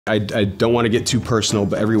I don't want to get too personal,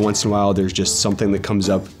 but every once in a while there's just something that comes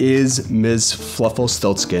up. Is Ms.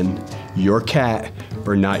 Flufflestiltskin your cat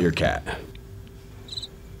or not your cat?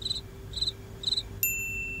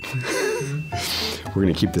 We're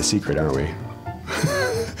gonna keep this secret, aren't we?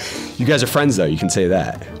 You guys are friends though, you can say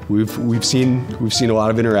that. We've seen a lot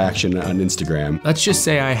of interaction on Instagram. Let's just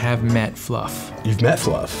say I have met Fluff. You've met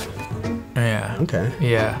Fluff? Yeah. Okay.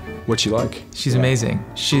 Yeah. What's she like? She's amazing.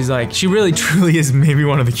 She's like, she really truly is maybe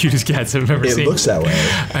one of the cutest cats I've ever seen. It looks that way.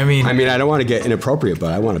 I mean, I don't want to get inappropriate,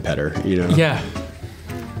 but I want to pet her, you know? Yeah.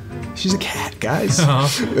 She's a cat, guys.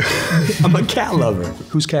 I'm a cat lover.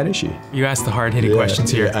 Whose cat is she? You asked the hard-hitting questions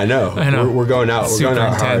here. Yeah, I know. We're going out. We're going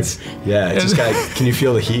out intense. Hard. Yeah, it's just can you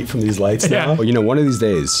feel the heat from these lights now? Yeah. Well, you know, one of these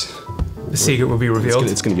days, the secret will be revealed.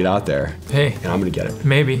 It's gonna get out there. Hey. And I'm gonna get it.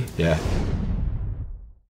 Maybe. Yeah.